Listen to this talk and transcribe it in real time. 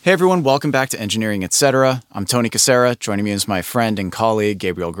Hey everyone, welcome back to Engineering Etc. I'm Tony Casera. Joining me is my friend and colleague,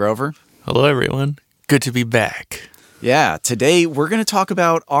 Gabriel Grover. Hello everyone. Good to be back. Yeah, today we're going to talk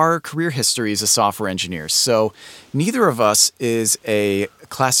about our career histories as software engineers. So neither of us is a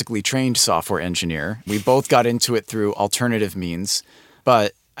classically trained software engineer. We both got into it through alternative means,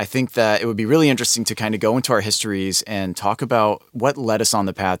 but I think that it would be really interesting to kind of go into our histories and talk about what led us on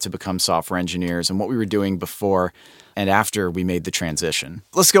the path to become software engineers and what we were doing before and after we made the transition.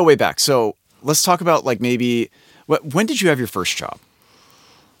 Let's go way back. So let's talk about when did you have your first job?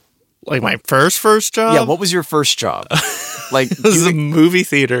 Like my first job? Yeah, what was your first job? It was a movie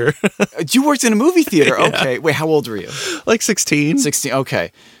theater. You worked in a movie theater? Yeah. Okay. Wait, how old were you? Like 16. 16,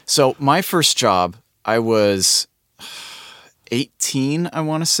 okay. So my first job, I was 18, I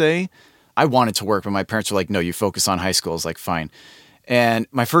want to say. I wanted to work, but my parents were like, no, you focus on high school. I was like, fine. And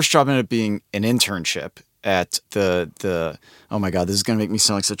my first job ended up being an internship at the oh my God, this is going to make me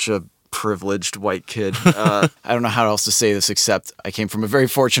sound like such a privileged white kid. I don't know how else to say this except I came from a very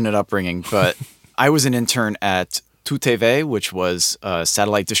fortunate upbringing, but I was an intern at TuTV, which was a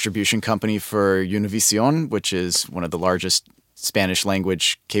satellite distribution company for Univision, which is one of the largest Spanish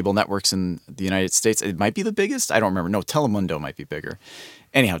language cable networks in the United States. It might be the biggest. I don't remember. No, Telemundo might be bigger.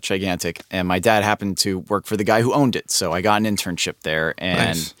 Anyhow, gigantic. And my dad happened to work for the guy who owned it. So I got an internship there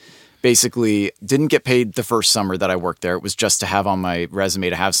and Nice. basically didn't get paid the first summer that I worked there. It was just to have on my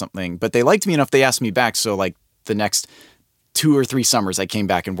resume to have something. But they liked me enough, they asked me back. So like the next 2 or 3 summers I came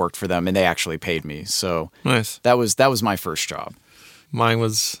back and worked for them and they actually paid me. So Nice. that was my first job. Mine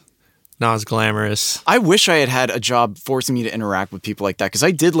was not as glamorous. I wish I had had a job forcing me to interact with people like that because I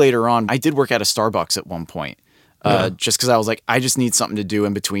did later on. I did work at a Starbucks at one point just because I was like, I just need something to do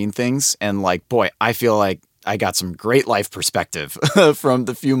in between things. And like, boy, I feel like I got some great life perspective from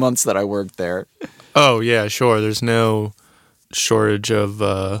the few months that I worked there. Oh, yeah, sure. There's no shortage of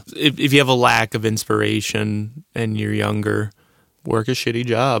if you have a lack of inspiration and you're younger, work a shitty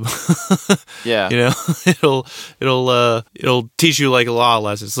job. Yeah. You know, it'll teach you like a lot of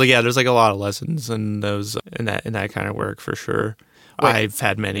lessons. Like, yeah, there's like a lot of lessons in those in that kind of work for sure. Wait. I've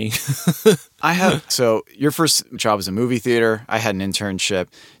had many. So your first job was a movie theater. I had an internship.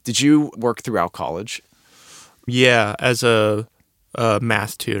 Did you work throughout college? Yeah, as a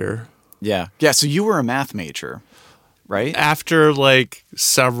math tutor. Yeah. Yeah. So you were a math major, right? After like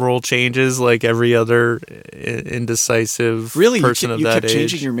several changes, like every other indecisive Really? person You of that kept age.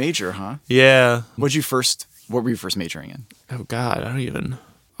 changing your major, huh? Yeah. What were you first majoring in? Oh God,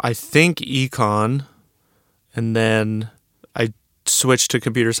 I think econ, and then I switched to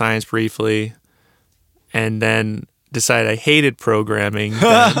computer science briefly, and then decided I hated programming,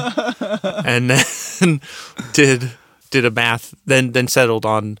 and then did a math, then settled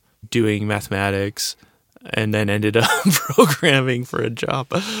on doing mathematics, and then ended up programming for a job.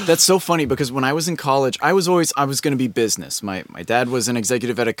 That's so funny because when I was in college, I was going to be business. My dad was an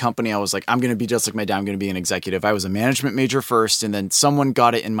executive at a company. I was like, I'm going to be just like my dad. I'm going to be an executive. I was a management major first, and then someone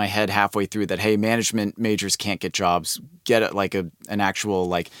got it in my head halfway through that, hey, management majors can't get jobs. Get it like an actual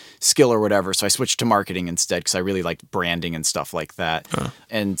like skill or whatever. So I switched to marketing instead because I really liked branding and stuff like that.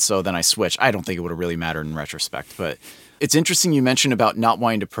 And so then I switched. I don't think it would have really mattered in retrospect, but it's interesting you mentioned about not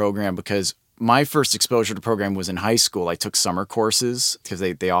wanting to program because my first exposure to program was in high school. I took summer courses because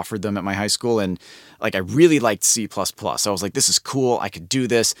they offered them at my high school. And like, I really liked C++. I was like, this is cool. I could do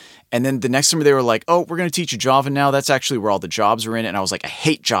this. And then the next summer they were like, oh, we're going to teach you Java now. That's actually where all the jobs are in. And I was like, I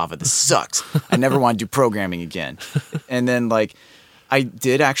hate Java. This sucks. I never want to do programming again. And then like, I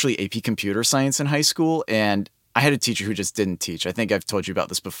did actually AP computer science in high school. And I had a teacher who just didn't teach. I think I've told you about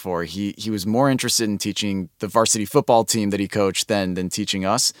this before. He was more interested in teaching the varsity football team that he coached than teaching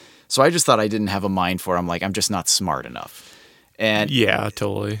us. So I just thought I didn't have a mind for it. I'm like, I'm just not smart enough. And Yeah,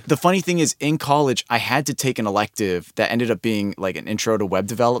 totally. the funny thing is in college, I had to take an elective that ended up being like an intro to web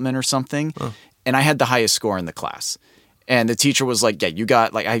development or something. And I had the highest score in the class. And the teacher was like, yeah, you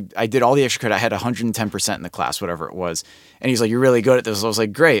got like, I did all the extra credit. I had 110% in the class, whatever it was. And he's like, you're really good at this. I was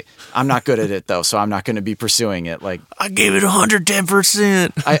like, great. I'm not good at it though. So I'm not going to be pursuing it. Like I gave it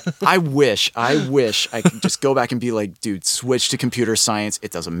 110%. I wish I could just go back and be like, dude, switch to computer science.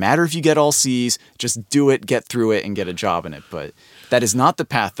 It doesn't matter if you get all C's, just do it, get through it and get a job in it. But that is not the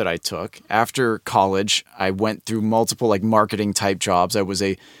path that I took. After college, I went through multiple like marketing type jobs. I was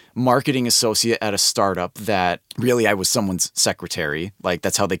a marketing associate at a startup that really I was someone's secretary. Like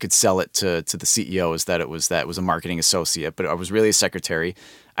that's how they could sell it to the CEO is that it was a marketing associate, but I was really a secretary.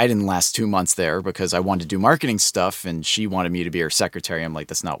 I didn't last 2 months there because I wanted to do marketing stuff and she wanted me to be her secretary. I'm like,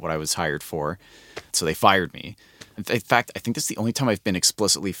 that's not what I was hired for. So they fired me. In fact, I think this is the only time I've been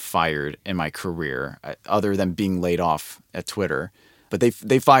explicitly fired in my career other than being laid off at Twitter. But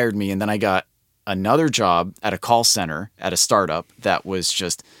they fired me, and then I got another job at a call center at a startup that was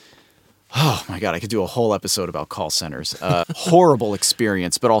just, oh my God, I could do a whole episode about call centers. Horrible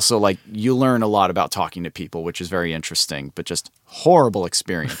experience, but also like you learn a lot about talking to people, which is very interesting, but just horrible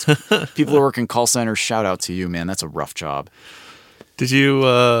experience. People who work in call centers, shout out to you, man. That's a rough job. Did you,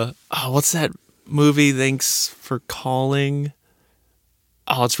 what's that movie, Thanks for Calling?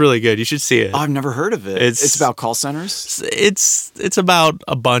 Oh, it's really good. You should see it. Oh, I've never heard of it. It's about call centers? It's about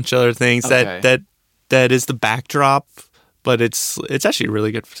a bunch of other things that is the backdrop, but it's actually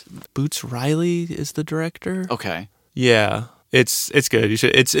really good. Boots Riley is the director. Okay. Yeah. It's good. You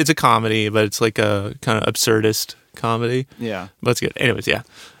should it's a comedy, but it's like a kind of absurdist comedy. Yeah. But it's good. Anyways, yeah.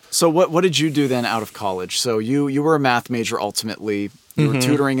 So what did you do then out of college? So you were a math major ultimately. You were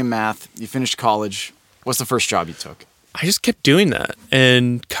tutoring in math. You finished college. What's the first job you took? I just kept doing that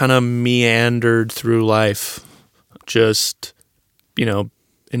and kind of meandered through life, just,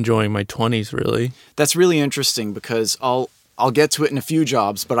 enjoying my 20s, really. That's really interesting because I'll get to it in a few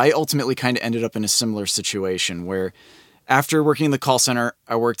jobs, but I ultimately kind of ended up in a similar situation where after working in the call center,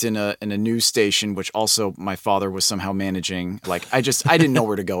 I worked in a news station, which also my father was somehow managing. Like I didn't know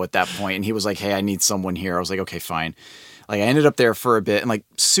where to go at that point, and he was like, "Hey, I need someone here." I was like, "Okay, fine." Like I ended up there for a bit, and I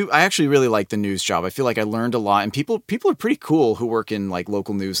actually really like the news job. I feel like I learned a lot, and people are pretty cool who work in like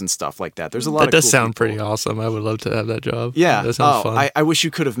local news and stuff like that. There's a lot. That does sound pretty awesome. I would love to have that job. Yeah, that sounds fun. I wish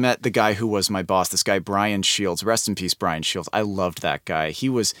you could have met the guy who was my boss. This guy Brian Shields. Rest in peace, Brian Shields. I loved that guy. He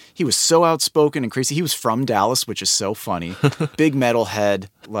was so outspoken and crazy. He was from Dallas, which is so funny. Big metalhead.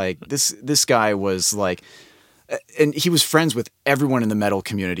 Like this guy was like. And he was friends with everyone in the metal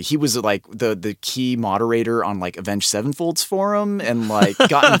community. He was like the key moderator on like Avenged Sevenfold's forum and like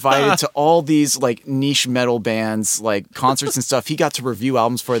got invited to all these like niche metal bands, like concerts and stuff. He got to review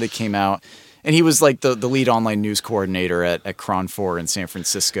albums before they came out. And he was like the lead online news coordinator at Cron 4 in San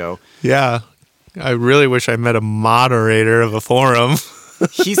Francisco. Yeah. I really wish I met a moderator of a forum.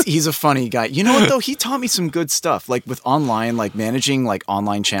 He's a funny guy. You know what though? He taught me some good stuff, like with online, like managing like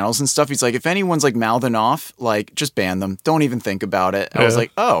online channels and stuff. He's like, if anyone's like mouthing off, like just ban them. Don't even think about it. I was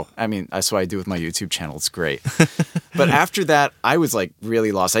like, oh, I mean, that's what I do with my YouTube channel. It's great. But after that, I was like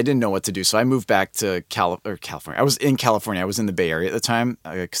really lost. I didn't know what to do. So I moved back to California. I was in California. I was in the Bay Area at the time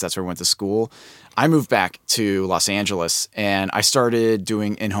because that's where I went to school. I moved back to Los Angeles and I started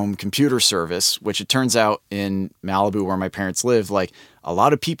doing in-home computer service, which it turns out in Malibu where my parents live, like a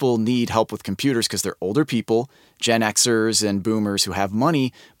lot of people need help with computers because they're older people, Gen Xers and boomers who have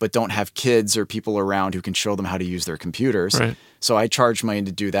money but don't have kids or people around who can show them how to use their computers. Right. So I charged money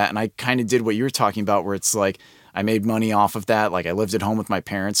to do that. And I kind of did what you were talking about where it's like I made money off of that. Like I lived at home with my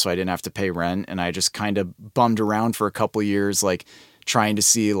parents so I didn't have to pay rent. And I just kind of bummed around for a couple of years, like trying to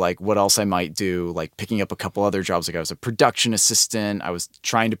see like what else I might do, like picking up a couple other jobs. Like I was a production assistant. I was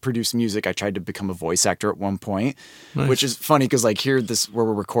trying to produce music. I tried to become a voice actor at one point, nice. Which is funny because like here, where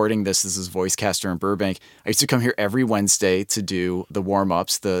we're recording this is Voicecaster in Burbank. I used to come here every Wednesday to do the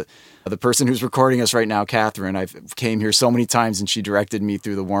warm-ups. The person who's recording us right now, Catherine, I came here so many times and she directed me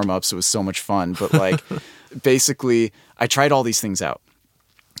through the warm-ups. It was so much fun. But like basically I tried all these things out.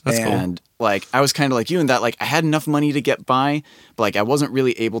 That's and cool. Like I was kind of like you in that like I had enough money to get by, but like I wasn't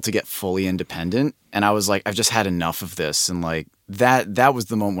really able to get fully independent. And I was like, I've just had enough of this. And like that was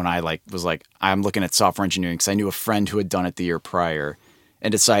the moment when I like was like, I'm looking at software engineering because I knew a friend who had done it the year prior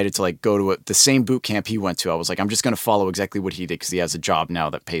and decided to like go to the same boot camp he went to. I was like, I'm just going to follow exactly what he did because he has a job now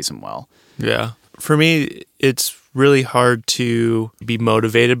that pays him well. Yeah. For me, it's really hard to be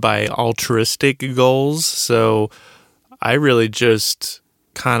motivated by altruistic goals. So I really just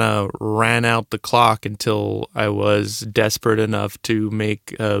kind of ran out the clock until I was desperate enough to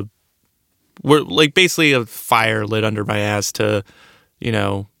make basically a fire lit under my ass to,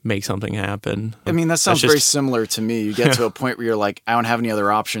 make something happen. I mean, that sounds very similar to me. You get to a point where you're like, I don't have any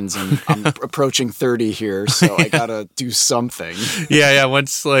other options and I'm approaching 30 here, so I gotta do something. Yeah.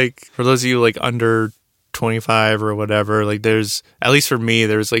 Once like, for those of you like under 25 or whatever, like there's, at least for me,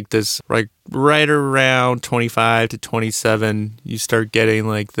 there's like this, like right around 25 to 27, you start getting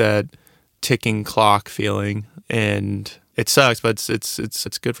like that ticking clock feeling, and it sucks, but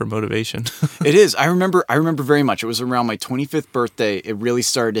it's good for motivation. It is. I remember very much. It was around my 25th birthday. It really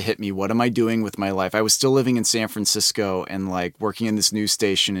started to hit me. What am I doing with my life? I was still living in San Francisco and like working in this news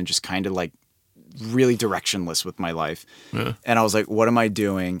station and just kind of like really directionless with my life. Yeah. And I was like, what am I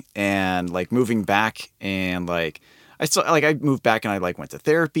doing? And like moving back and like I moved back and I like went to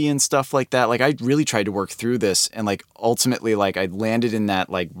therapy and stuff like that. Like I really tried to work through this and like ultimately like I landed in that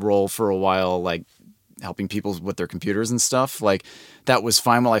like role for a while, like helping people with their computers and stuff. Like that was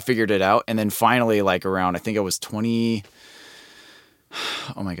fine while I figured it out. And then finally like around, I think I was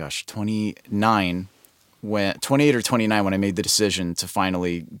oh my gosh, 29, 28 or 29 when I made the decision to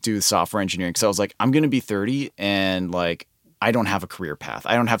finally do software engineering. So I was like, I'm going to be 30 and like, I don't have a career path.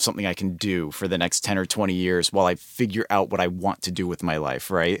 I don't have something I can do for the next 10 or 20 years while I figure out what I want to do with my life,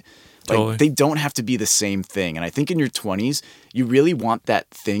 right? Totally. Like, they don't have to be the same thing. And I think in your 20s, you really want that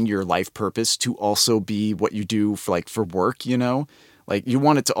thing, your life purpose, to also be what you do for like for work, you know? Like, you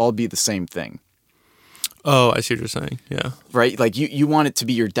want it to all be the same thing. Oh, I see what you're saying. Yeah. Right? Like, you want it to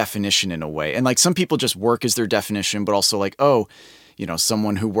be your definition in a way. And like, some people just work as their definition, but also like, oh, you know,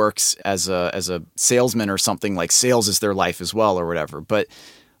 someone who works as a salesman or something, like sales is their life as well or whatever. But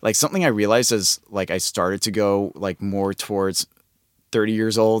like, something I realized as like I started to go like more towards 30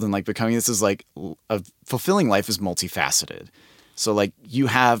 years old and like becoming this is like a fulfilling life is multifaceted. So like, you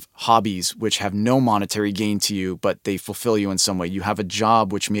have hobbies which have no monetary gain to you, but they fulfill you in some way. You have a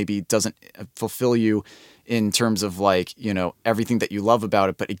job which maybe doesn't fulfill you in terms of like, you know, everything that you love about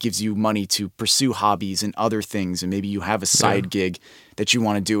it, but it gives you money to pursue hobbies and other things. And maybe you have a side gig that you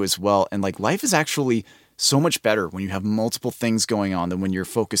want to do as well. And like, life is actually so much better when you have multiple things going on than when you're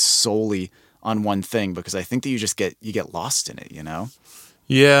focused solely on one thing, because I think that you get lost in it, you know?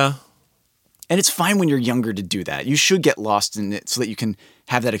 Yeah. And it's fine when you're younger to do that. You should get lost in it so that you can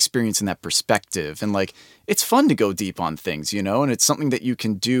have that experience and that perspective. And like, it's fun to go deep on things, you know, and it's something that you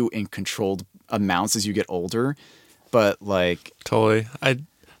can do in controlled amounts as you get older. But like, Totally.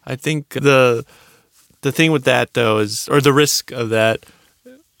 I think the thing with that though is, or the risk of that,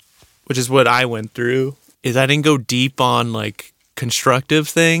 which is what I went through, is I didn't go deep on like constructive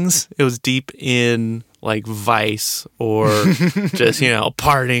things. It was deep in like vice or just, you know,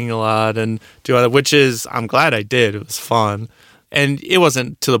 partying a lot and doing that, which is, I'm glad I did. It was fun. And it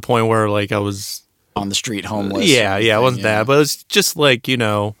wasn't to the point where like I was on the street homeless. Yeah, it wasn't that. But it was just like, you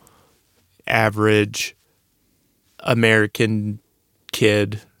know, average American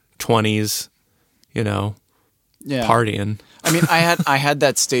kid, 20s, you know, partying. I mean, I had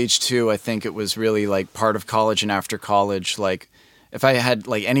that stage too. I think it was really like part of college and after college. Like, if I had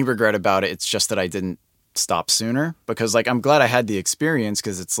like any regret about it, it's just that I didn't stop sooner, because like, I'm glad I had the experience,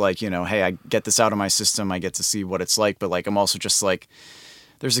 because it's like, you know, hey, I get this out of my system. I get to see what it's like. But like, I'm also just like,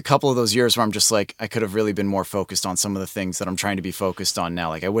 there's a couple of those years where I'm just like, I could have really been more focused on some of the things that I'm trying to be focused on now.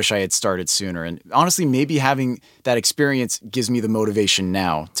 Like, I wish I had started sooner. And honestly, maybe having that experience gives me the motivation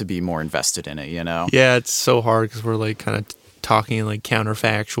now to be more invested in it, you know? Yeah, it's so hard because we're like kind of talking in like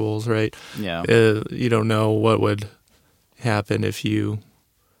counterfactuals, right? Yeah. You don't know what would happen if you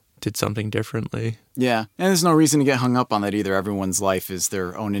did something differently. Yeah. And there's no reason to get hung up on that either. Everyone's life is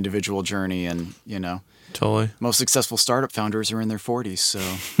their own individual journey, and, you know. Totally. Most successful startup founders are in their 40s, so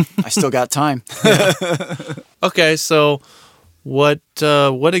I still got time. Okay, so what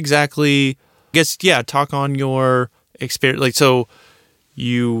exactly, I guess, talk on your experience. Like, so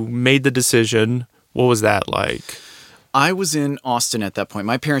you made the decision. What was that like? I was in Austin at that point.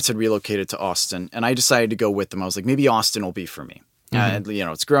 My parents had relocated to Austin, and I decided to go with them. I was like, maybe Austin will be for me. Mm-hmm. You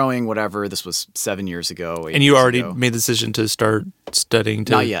know, it's growing, whatever. This was 7 years ago. And you already made the decision to start studying?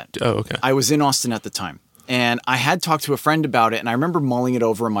 Not yet. Oh, okay. I was in Austin at the time. And I had talked to a friend about it, and I remember mulling it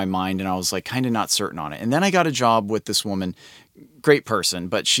over in my mind, and I was like kind of not certain on it. And then I got a job with this woman, great person,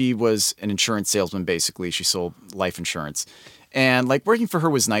 but she was an insurance salesman, basically. She sold life insurance. And like, working for her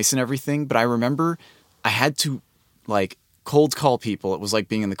was nice and everything, but I remember I had to like cold call people. It was like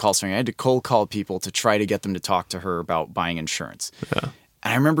being in the call center. I had to cold call people to try to get them to talk to her about buying insurance. Yeah.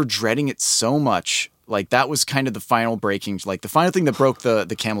 And I remember dreading it so much. Like, that was kind of the final breaking, like the final thing that broke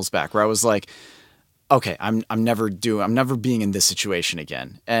the camel's back, where I was like, okay, I'm never being in this situation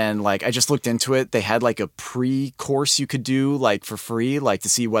again. And like, I just looked into it. They had like a pre-course you could do like for free, like to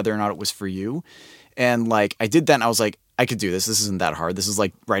see whether or not it was for you. And like, I did that, and I was like, I could do this. This isn't that hard. This is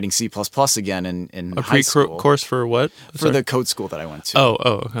like writing C++ again in high school. A pre-course for what? For the code school that I went to. Oh,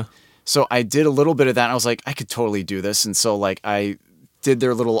 okay. So I did a little bit of that, and I was like, I could totally do this. And so like, I did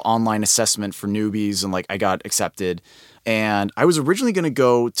their little online assessment for newbies, and like, I got accepted. And I was originally going to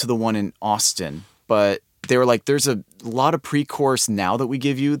go to the one in Austin, but they were like, there's a lot of pre-course now that we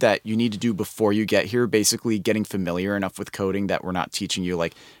give you that you need to do before you get here, basically getting familiar enough with coding that we're not teaching you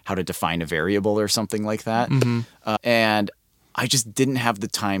like how to define a variable or something like that. Mm-hmm. And I just didn't have the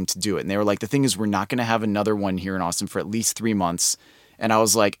time to do it. And they were like, the thing is, we're not going to have another one here in Austin for at least 3 months. And I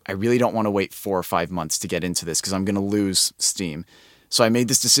was like, I really don't want to wait 4 or 5 months to get into this because I'm going to lose steam. So I made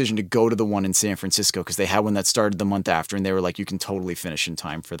this decision to go to the one in San Francisco because they had one that started the month after, and they were like, you can totally finish in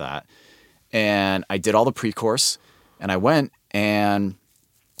time for that. And I did all the pre-course, and I went, and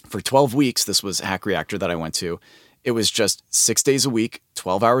for 12 weeks, this was Hack Reactor that I went to. It was just 6 days a week,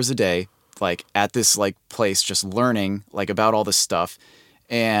 12 hours a day, like at this like place just learning like about all this stuff.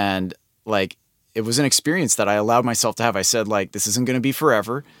 And like it was an experience that I allowed myself to have. I said like, this isn't going to be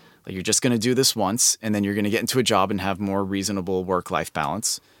forever. Like you're just going to do this once and then you're going to get into a job and have more reasonable work-life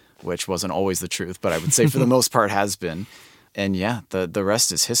balance, which wasn't always the truth, but I would say for the most part has been. And yeah, the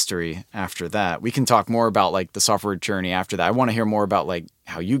rest is history after that. We can talk more about like the software journey after that. I want to hear more about like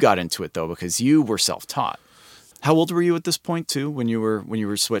how you got into it though, because you were self-taught. How old were you at this point too when you were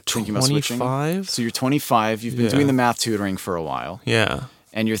thinking about switching? 25. So you're 25. You've been doing the math tutoring for a while. Yeah.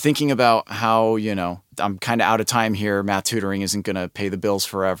 And you're thinking about how, you know, I'm kind of out of time here. Math tutoring isn't going to pay the bills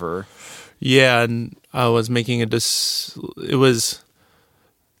forever. Yeah, and I was making I was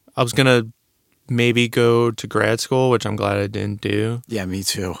going to maybe go to grad school, which I'm glad I didn't do. Yeah, me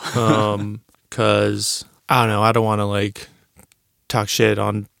too. Because I don't know, I don't want to like talk shit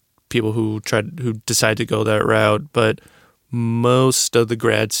on people who decide to go that route, but most of the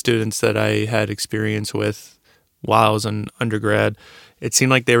grad students that I had experience with while I was an undergrad, it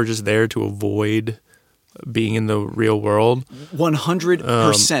seemed like they were just there to avoid being in the real world.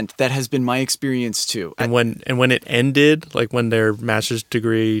 100%. That has been my experience too. And when it ended, like when their master's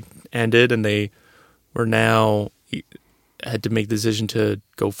degree ended and they were now had to make the decision to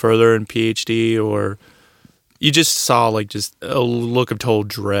go further in PhD, or you just saw like just a look of total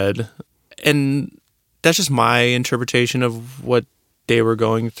dread. And that's just my interpretation of what they were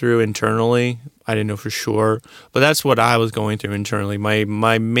going through internally. I didn't know for sure, but that's what I was going through internally.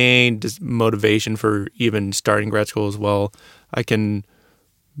 My main motivation for even starting grad school as well, I can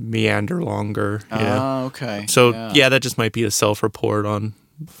meander longer. Oh, okay. So yeah, that just might be a self-report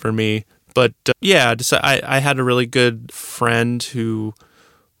for me. But I had a really good friend who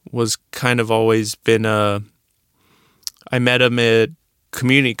was kind of always been I met him at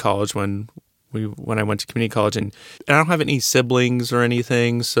community college when I went to community college, and I don't have any siblings or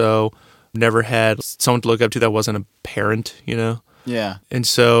anything, so never had someone to look up to that wasn't a parent, you know? Yeah. And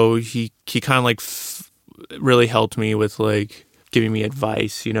so he kind of like really helped me with like giving me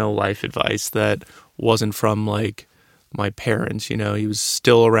advice, you know, life advice that wasn't from like my parents, you know. He was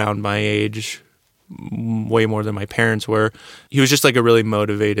still around my age, way more than my parents were. He was just like a really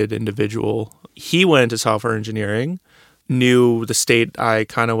motivated individual. He went into software engineering, knew the state I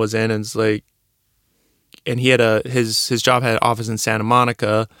kind of was in, and was like, and he had his job had an office in Santa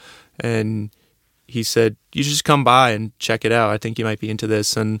Monica, and he said, you should just come by and check it out. I think you might be into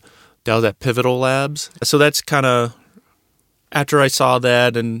this. And that was at Pivotal Labs. So that's kind of, after I saw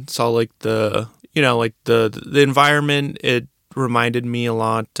that and saw like the environment, it reminded me a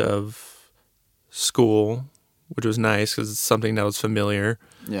lot of school, which was nice because it's something that was familiar.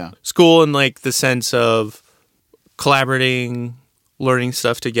 Yeah. School in like the sense of collaborating, learning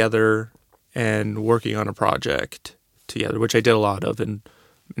stuff together, and working on a project together, which I did a lot of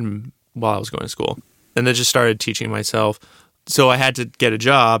while I was going to school. And then just started teaching myself. So I had to get a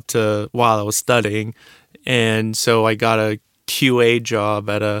job while I was studying. And so I got a QA job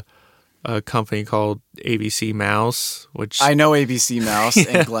at a company called ABC Mouse, which I know ABC Mouse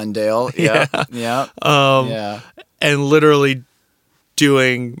in Glendale. Yeah. Yeah. And literally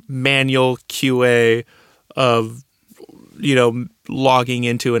doing manual QA of, you know, logging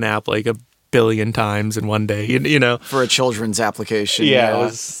into an app like a billion times in one day, you know, for a children's application. Yeah.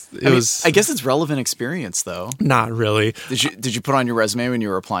 It was. I guess it's relevant experience though. Not really. Did you put on your resume when you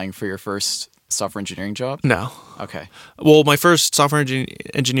were applying for your first software engineering job? No. Okay. Well, my first software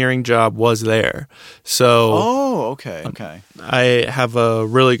engineering job was there. So. Oh, okay. Okay. I have a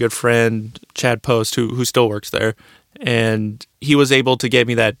really good friend, Chad Post, who still works there. And he was able to get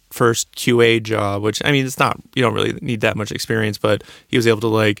me that first QA job, which, I mean, it's not, you don't really need that much experience, but he was able to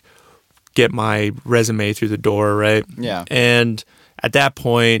like get my resume through the door, right? Yeah. And at that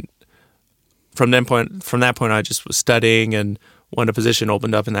point, from that point, I just was studying, and when a position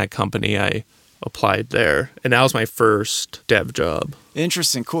opened up in that company, I applied there. And that was my first dev job.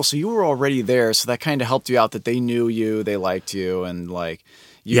 Interesting. Cool. So you were already there, so that kind of helped you out that they knew you, they liked you, and like...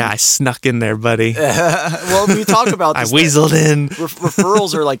 Yeah, I snuck in there, buddy. Well, we talk about this. I weaseled in.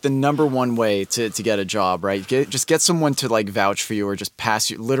 Referrals are like the number one way to get a job, right? Just get someone to like vouch for you, or just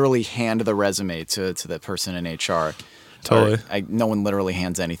pass you, literally hand the resume to the person in HR. Totally. No one literally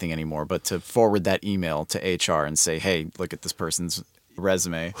hands anything anymore, but to forward that email to HR and say, hey, look at this person's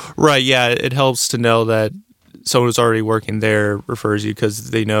resume. Right, yeah. It helps to know that someone who's already working there refers you, because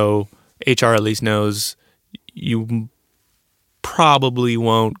they know, HR at least knows you probably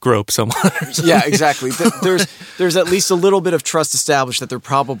won't grope someone. Yeah, exactly. There's at least a little bit of trust established that they're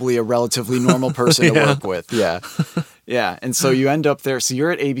probably a relatively normal person to work with. Yeah. Yeah. And so you end up there. So you're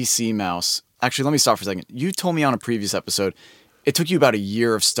at ABC Mouse. Actually, let me stop for a second. You told me on a previous episode, It took you about a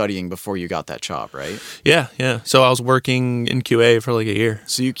year of studying before you got that job, right? Yeah. So I was working in QA for like a year.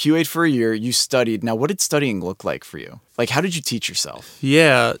 So you QA'd for a year, you studied. Now, what did studying look like for you? Like, how did you teach yourself?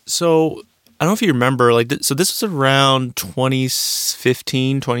 Yeah. So I don't know if you remember, like, so this was around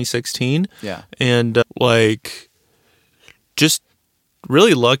 2015, 2016. Yeah. And like, just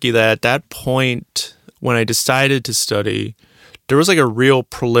really lucky that at that point when I decided to study, there was like a real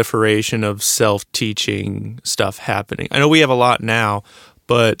proliferation of self-teaching stuff happening. I know we have a lot now,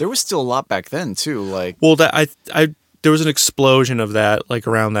 but There was still a lot back then too. Like, well, that I there was an explosion of that like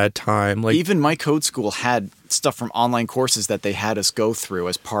around that time. Like even my code school had stuff from online courses that they had us go through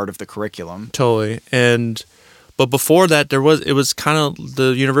as part of the curriculum. totally. But before that, it was kind of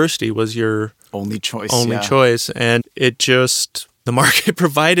the university was your Only choice. only yeah. choice, and it just the market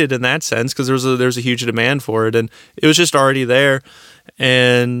provided in that sense because there's a huge demand for it, and it was just already there,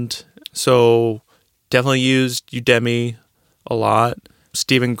 and so definitely used Udemy a lot.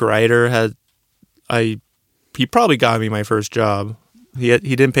 Stephen Greider he probably got me my first job. He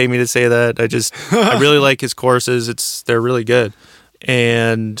didn't pay me to say that. I really like his courses. They're really good,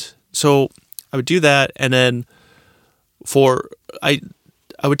 and so I would do that, and then I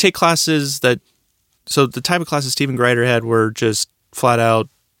would take classes so the type of classes Stephen Greider had were just flat out,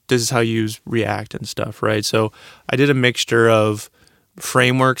 this is how you use React and stuff, right? So I did a mixture of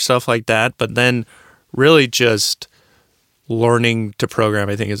framework stuff like that, but then really just learning to program,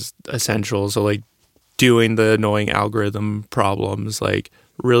 I think, is essential. So like doing the annoying algorithm problems, like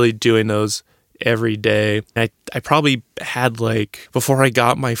really doing those every day. I probably had like, before I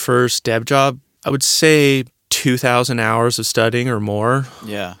got my first dev job, I would say 2,000 hours of studying or more.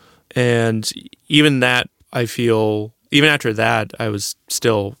 Yeah. And even that, I feel, even after that, I was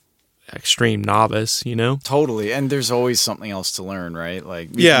still extreme novice, you know? Totally. And there's always something else to learn, right?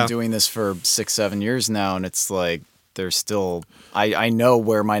 Like, we've been doing this for 6-7 years now, and it's like, there's still, I know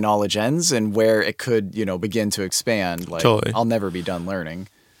where my knowledge ends and where it could, begin to expand. Like, Totally. I'll never be done learning.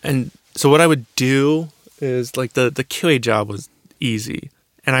 And so what I would do is, like, the QA job was easy,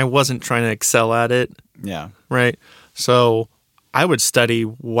 and I wasn't trying to excel at it. Yeah. Right? So I would study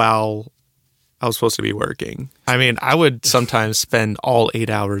while I was supposed to be working. I mean, I would sometimes spend all 8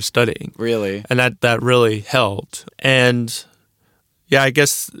 hours studying. Really? And that really helped. And yeah, I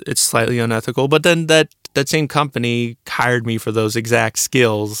guess it's slightly unethical, but then that same company hired me for those exact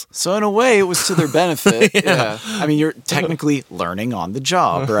skills. So in a way, it was to their benefit. Yeah. I mean, you're technically learning on the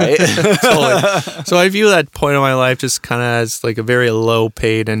job, right? Totally. So I view that point of my life just kind of as like a very low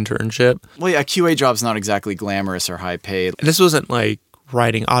paid internship. Well, yeah, QA job's not exactly glamorous or high paid. And this wasn't like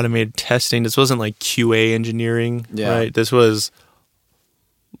writing automated testing. This wasn't like QA engineering, right? This was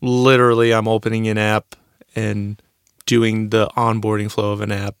literally I'm opening an app and doing the onboarding flow of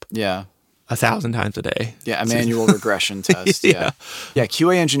an app. Yeah. 1,000 times a day. Yeah, a manual regression test. Yeah. Yeah,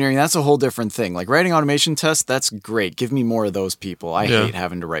 QA engineering, that's a whole different thing. Like writing automation tests, that's great. Give me more of those people. I hate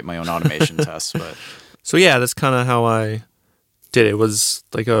having to write my own automation tests. But so yeah, that's kind of how I did it. It was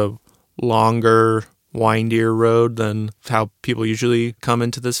like a longer, windier road than how people usually come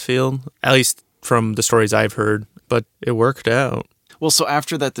into this field, at least from the stories I've heard, but it worked out. Well, so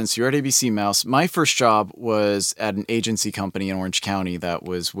after that then, so you're at ABC Mouse. My first job was at an agency company in Orange County that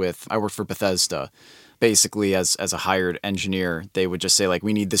was I worked for Bethesda. Basically, as a hired engineer, they would just say, like,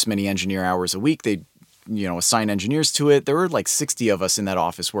 we need this many engineer hours a week. They'd, assign engineers to it. There were like 60 of us in that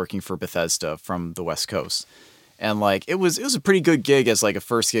office working for Bethesda from the West Coast. And like it was a pretty good gig as like a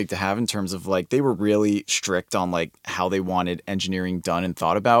first gig to have in terms of like they were really strict on like how they wanted engineering done and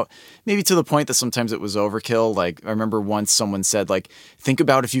thought about, maybe to the point that sometimes it was overkill. Like I remember once someone said like, think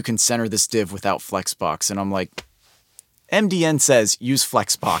about if you can center this div without Flexbox. And I'm like, MDN says use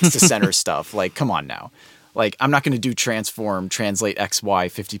Flexbox to center stuff. Like, come on now. Like, I'm not going to do transform, translate XY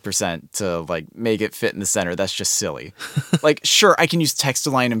 50% to like make it fit in the center. That's just silly. Like, sure, I can use text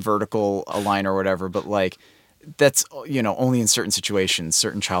align and vertical align or whatever, but like, that's, only in certain situations.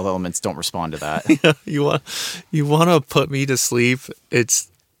 Certain child elements don't respond to that. You want to put me to sleep. It's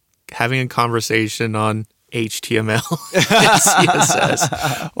having a conversation on HTML,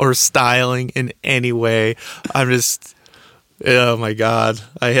 CSS, or styling in any way. I'm just, oh my God.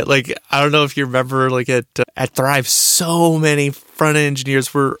 I don't know if you remember, like at Thrive, so many front end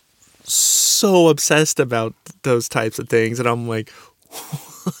engineers were so obsessed about those types of things. And I'm like,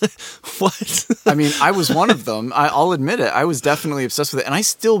 what? I mean, I was one of them. I'll admit it. I was definitely obsessed with it. And I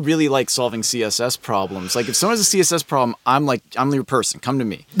still really like solving CSS problems. Like, if someone has a CSS problem, I'm your person. Come to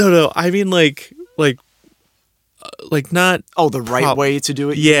me. No. I mean, like like not. Oh, the right way to do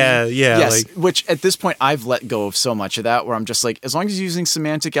it? Yeah, yeah. Yes, Like, which at this point I've let go of so much of that where I'm just like, as long as you're using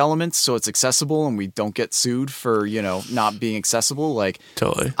semantic elements so it's accessible and we don't get sued for, not being accessible, like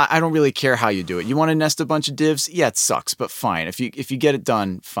totally. I don't really care how you do it. You want to nest a bunch of divs? Yeah, it sucks, but fine. If you get it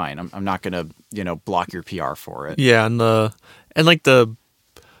done, fine. I'm not gonna, block your PR for it. Yeah, and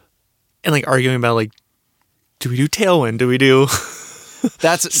arguing about like, do we do Tailwind? Do we do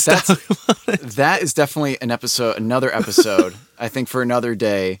that is definitely another episode, I think, for another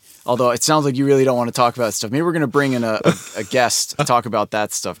day. Although it sounds like you really don't want to talk about stuff. Maybe we're going to bring in a guest to talk about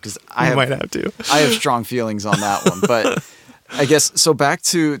that stuff because I might have to. I have strong feelings on that one. But I guess, so back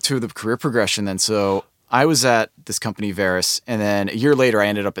to the career progression then. So I was at this company, Veris, and then a year later I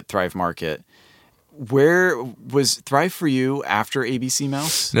ended up at Thrive Market. Where was Thrive for you after ABC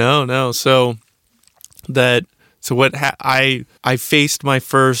Mouse? No. So what I faced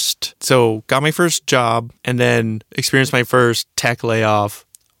got my first job and then experienced my first tech layoff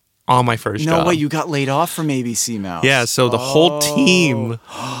on my first job. No way, you got laid off from ABC Mouse. Yeah, so the whole team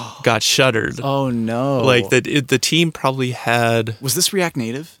got shuttered. Oh no. Like the team probably had. Was this React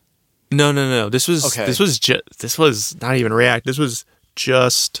Native? No. This was not even React. This was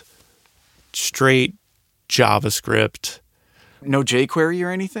just straight JavaScript. No jQuery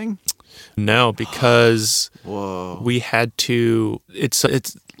or anything? No, because Whoa. we had to. It's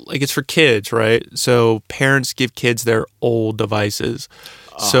for kids, right? So parents give kids their old devices,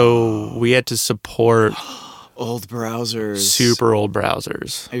 so we had to support old browsers, super old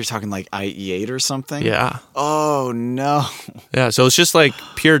browsers. You're talking like IE8 or something? Yeah. Oh no. Yeah. So it's just like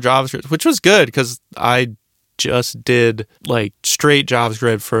pure JavaScript, which was good because I just did like straight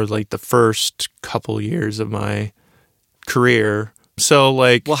JavaScript for like the first couple years of my career. So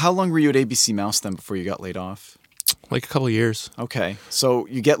like, well, how long were you at ABC Mouse then before you got laid off? Like a couple of years. Okay. So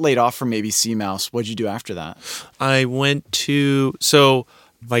you get laid off from ABC Mouse. What'd you do after that? I went to, so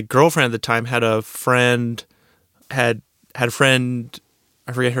my girlfriend at the time had a friend, I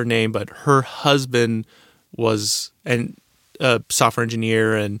forget her name, but her husband was a software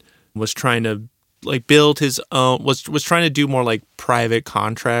engineer and was trying to like build his own, was trying to do more like private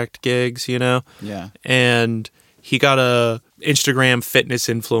contract gigs, Yeah. And he got a Instagram fitness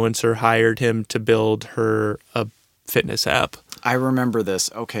influencer hired him to build her a fitness app. I remember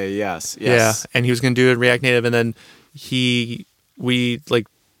this. Okay, yes. Yeah, and he was going to do it in React Native, and then we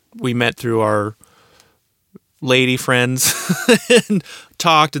met through our lady friends and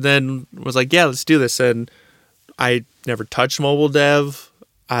talked, and then was like, yeah, let's do this. And I never touched mobile dev.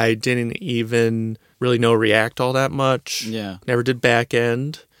 I didn't even really know React all that much. Yeah. Never did back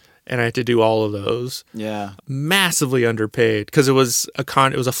end. And I had to do all of those. Yeah. Massively underpaid because it was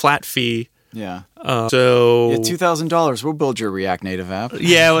a flat fee. Yeah. So yeah, $2,000. We'll build your React Native app.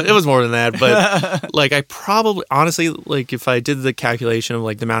 Yeah, it was more than that, but like I probably honestly like if I did the calculation of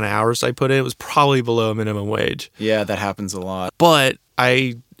like the amount of hours I put in, it was probably below minimum wage. Yeah, that happens a lot. But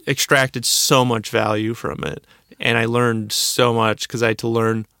I extracted so much value from it, and I learned so much because I had to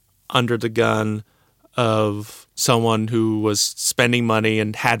learn under the gun of someone who was spending money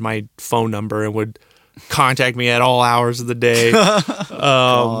and had my phone number and would contact me at all hours of the day.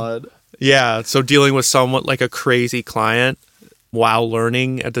 God. Yeah, so dealing with someone like a crazy client while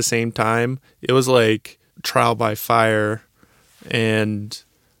learning at the same time, it was like trial by fire. And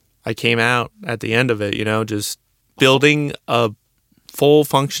I came out at the end of it, just building a full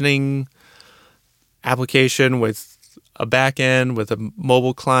functioning application with a back end, with a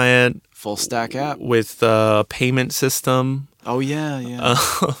mobile client, full stack app with a payment system. Oh yeah.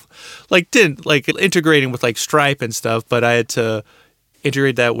 Integrating with like Stripe and stuff, but I had to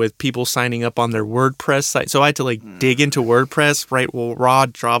integrate that with people signing up on their WordPress site. So I had to dig into WordPress, write raw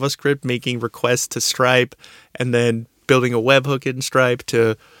JavaScript, making requests to Stripe, and then building a webhook in Stripe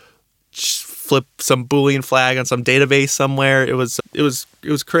to flip some Boolean flag on some database somewhere. It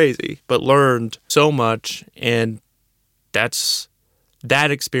was crazy, but learned so much, and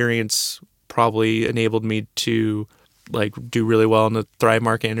that experience probably enabled me to do really well in the Thrive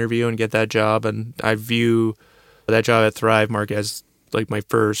Market interview and get that job. And I view that job at Thrive Market as my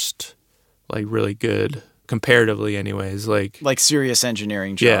first really good, comparatively anyways, like serious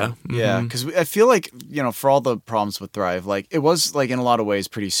engineering job. Yeah. Mm-hmm. Yeah, because I feel like for all the problems with Thrive, it was in a lot of ways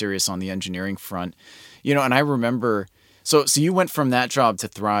pretty serious on the engineering front, and I remember. So you went from that job to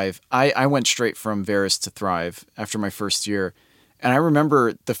Thrive. I went straight from Veris to Thrive after my first year. And I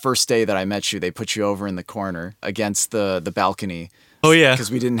remember the first day that I met you, they put you over in the corner against the balcony. Oh, yeah.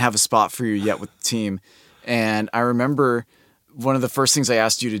 Because we didn't have a spot for you yet with the team. And I remember one of the first things I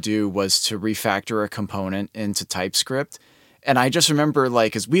asked you to do was to refactor a component into TypeScript. And I just remember,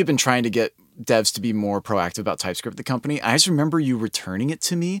 because we had been trying to get devs to be more proactive about TypeScript at the company. I just remember you returning it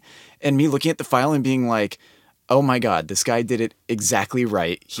to me and me looking at the file and being like, oh my God, this guy did it exactly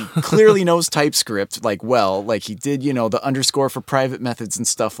right. He clearly knows TypeScript like well, like he did, the underscore for private methods and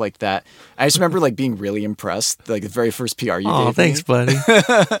stuff like that. I just remember like being really impressed, like the very first PR you gave me. Oh, thanks, buddy.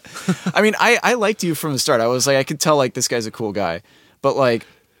 I mean, I liked you from the start. I was like, I could tell like this guy's a cool guy, but like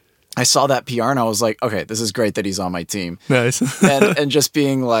I saw that PR and I was like, okay, this is great that he's on my team. Nice. and just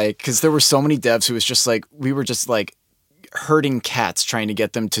being like, because there were so many devs who was just like, we were just like herding cats trying to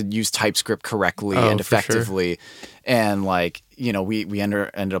get them to use TypeScript correctly and effectively. Sure. And like, we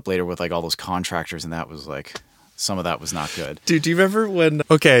ended up later with like all those contractors, and that was like, some of that was not good. Dude, do you remember when,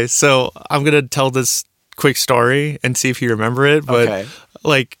 okay, so I'm going to tell this quick story and see if you remember it, but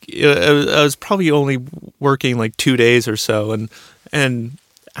like, I was probably only working like 2 days or so, and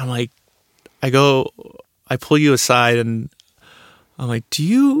I'm like, I pull you aside and I'm like, do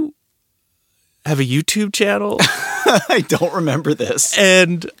you have a YouTube channel? I don't remember this.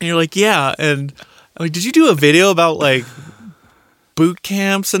 And you're like, yeah. And I'm like, did you do a video about like boot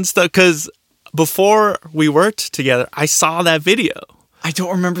camps and stuff? Because before we worked together, I saw that video. I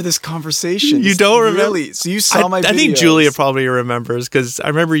don't remember this conversation. You don't remember? Really? So you saw my videos. I think Julia probably remembers, because I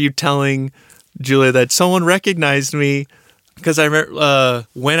remember you telling Julia that someone recognized me. Because I remember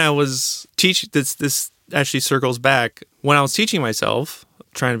when I was teaching, this actually circles back, when I was teaching myself,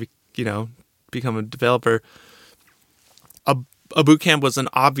 trying to become a developer, a boot camp was an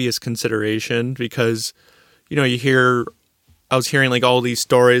obvious consideration, because, I was hearing like all these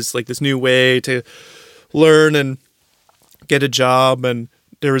stories, like this new way to learn and get a job. And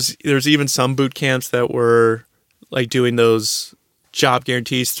there was even some boot camps that were like doing those job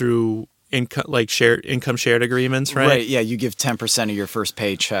guarantees through income shared agreements, right? Right. Yeah, you give 10% of your first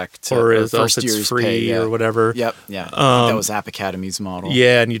paycheck to or first year's free pay, or whatever. Yep. Yeah. I think that was App Academy's model.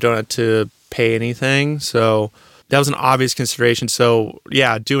 Yeah, and you don't have to pay anything. So that was an obvious consideration. So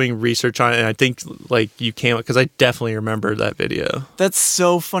yeah, doing research on it, and I think like you came up, because I definitely remember that video. That's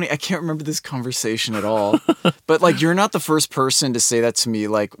so funny. I can't remember this conversation at all. But like, you're not the first person to say that to me.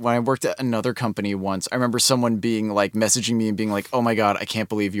 Like when I worked at another company once, I remember someone being like messaging me and being like, "Oh my God, I can't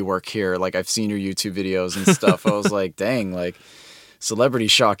believe you work here. Like I've seen your YouTube videos and stuff." I was like, "Dang, like celebrity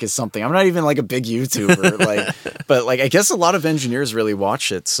shock is something." I'm not even like a big YouTuber, but like I guess a lot of engineers really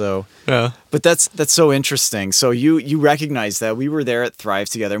watch it. So yeah. But that's so interesting. So you recognize that we were there at Thrive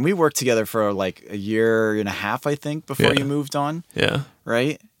together, and we worked together for like a year and a half, I think, before you moved on. Yeah.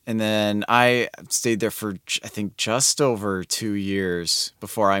 Right. And then I stayed there for, I think, just over 2 years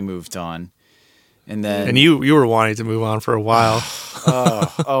before I moved on. And you were wanting to move on for a while.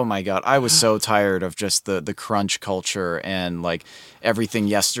 oh my God. I was so tired of just the crunch culture and like everything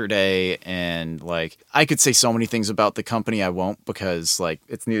yesterday. And like, I could say so many things about the company. I won't, because like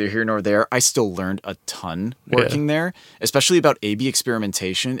it's neither here nor there. I still learned a ton working there, especially about A/B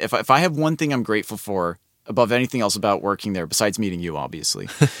experimentation. If I have one thing I'm grateful for above anything else about working there, besides meeting you, obviously,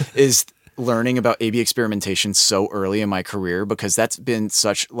 is learning about A/B experimentation so early in my career, because that's been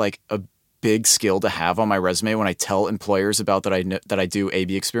such like a big skill to have on my resume. When I tell employers about that I do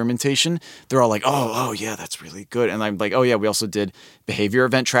A/B experimentation, they're all like, oh yeah, that's really good. And I'm like, oh yeah, we also did behavior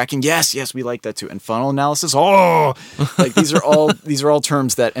event tracking. Yes, we like that too. And funnel analysis. Oh, like these are all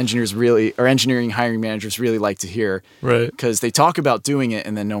terms that engineers really, or engineering hiring managers really like to hear, right? Because they talk about doing it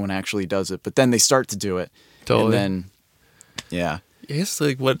and then no one actually does it, but then they start to do it. Totally. And then, yeah. I guess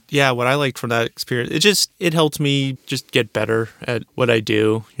like what I liked from that experience, it helped me just get better at what I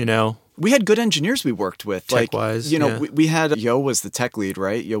do, We had good engineers we worked with. Tech-wise, we had Yo was the tech lead,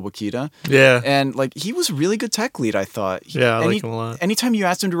 right? Yo Wakita. Yeah. And like he was a really good tech lead, I thought. I like him a lot. Anytime you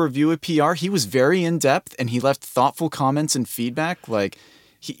asked him to review a PR, he was very in-depth and he left thoughtful comments and feedback. Like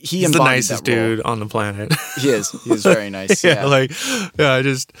he's the nicest dude on the planet. He is very nice. I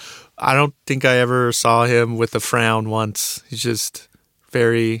don't think I ever saw him with a frown once. He's just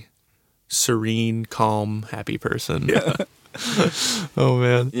very serene, calm, happy person. Yeah. Oh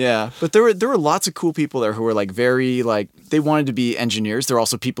man. Yeah, but there were lots of cool people there who were like very like they wanted to be engineers. There were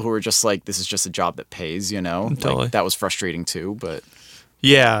also people who were just like, this is just a job that pays, Totally. Like, that was frustrating too, but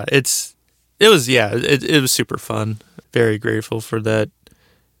yeah, it was super fun. Very grateful for that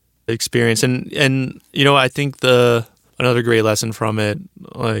experience, and I think another great lesson from it,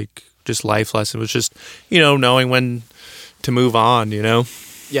 like just life lesson, was just knowing when to move on.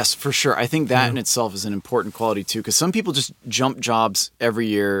 Yes, for sure. I think that in itself is an important quality too, because some people just jump jobs every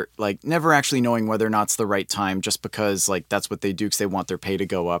year, like never actually knowing whether or not it's the right time, just because like that's what they do because they want their pay to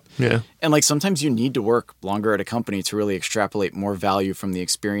go up. Yeah. And like sometimes you need to work longer at a company to really extrapolate more value from the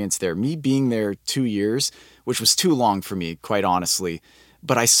experience there. Me being there 2 years, which was too long for me, quite honestly,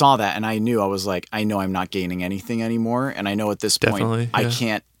 But I saw that and I knew, I was like, I know I'm not gaining anything anymore. And I know at this Definitely, point, I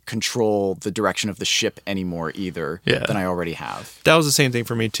can't control the direction of the ship anymore either than I already have. That was the same thing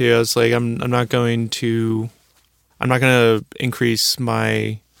for me too. I was like, I'm not going to increase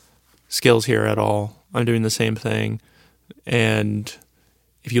my skills here at all. I'm doing the same thing. And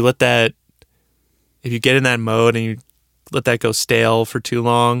if you get in that mode and you let that go stale for too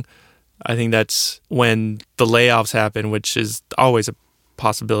long, I think that's when the layoffs happen, which is always a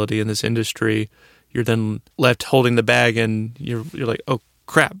possibility in this industry. You're then left holding the bag and you're like, oh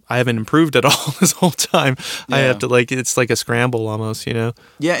crap, I haven't improved at all this whole time. I have to it's like a scramble almost, Yeah,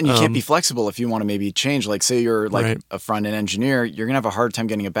 and you can't be flexible if you want to maybe change. Like say you're like a front-end engineer, you're going to have a hard time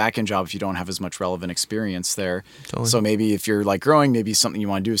getting a back-end job if you don't have as much relevant experience there. Totally. So maybe if you're like growing, maybe something you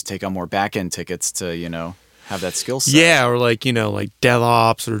want to do is take on more back-end tickets to, have that skill set. Yeah, or like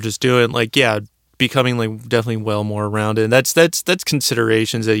DevOps or just doing becoming definitely well more rounded. And that's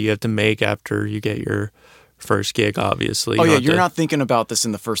considerations that you have to make after you get your first gig, obviously. You're not thinking about this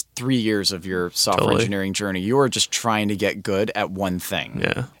in the first 3 years of your software engineering journey. You are just trying to get good at one thing.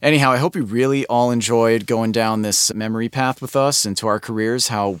 Yeah. Anyhow, I hope you really all enjoyed going down this memory path with us into our careers,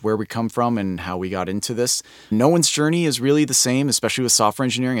 where we come from and how we got into this. No one's journey is really the same, especially with software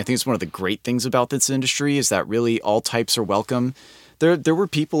engineering. I think it's one of the great things about this industry is that really all types are welcome. There were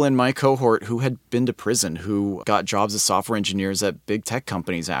people in my cohort who had been to prison, who got jobs as software engineers at big tech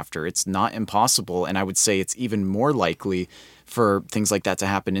companies after. It's not impossible, and I would say it's even more likely for things like that to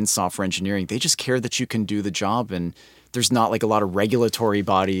happen in software engineering. They just care that you can do the job, and there's not like a lot of regulatory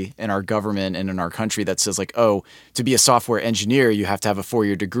body in our government and in our country that says like, oh, to be a software engineer, you have to have a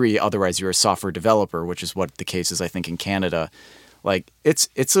 4-year degree, otherwise you're a software developer, which is what the case is, I think, in Canada. Like,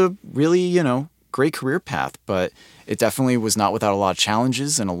 it's a really, great career path, but it definitely was not without a lot of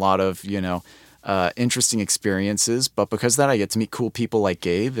challenges and a lot of, interesting experiences. But because of that, I get to meet cool people like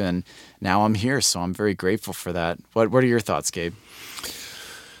Gabe, and now I'm here, so I'm very grateful for that. What are your thoughts, Gabe?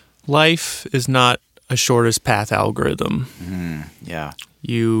 Life is not a shortest path algorithm. Yeah.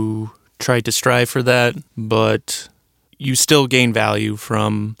 You try to strive for that, but you still gain value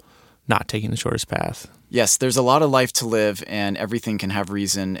from not taking the shortest path. Yes, there's a lot of life to live, and everything can have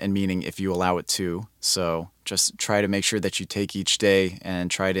reason and meaning if you allow it to. So just try to make sure that you take each day and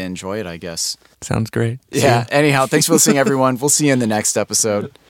try to enjoy it, I guess. Sounds great. Yeah. Anyhow, thanks for listening, everyone. We'll see you in the next episode.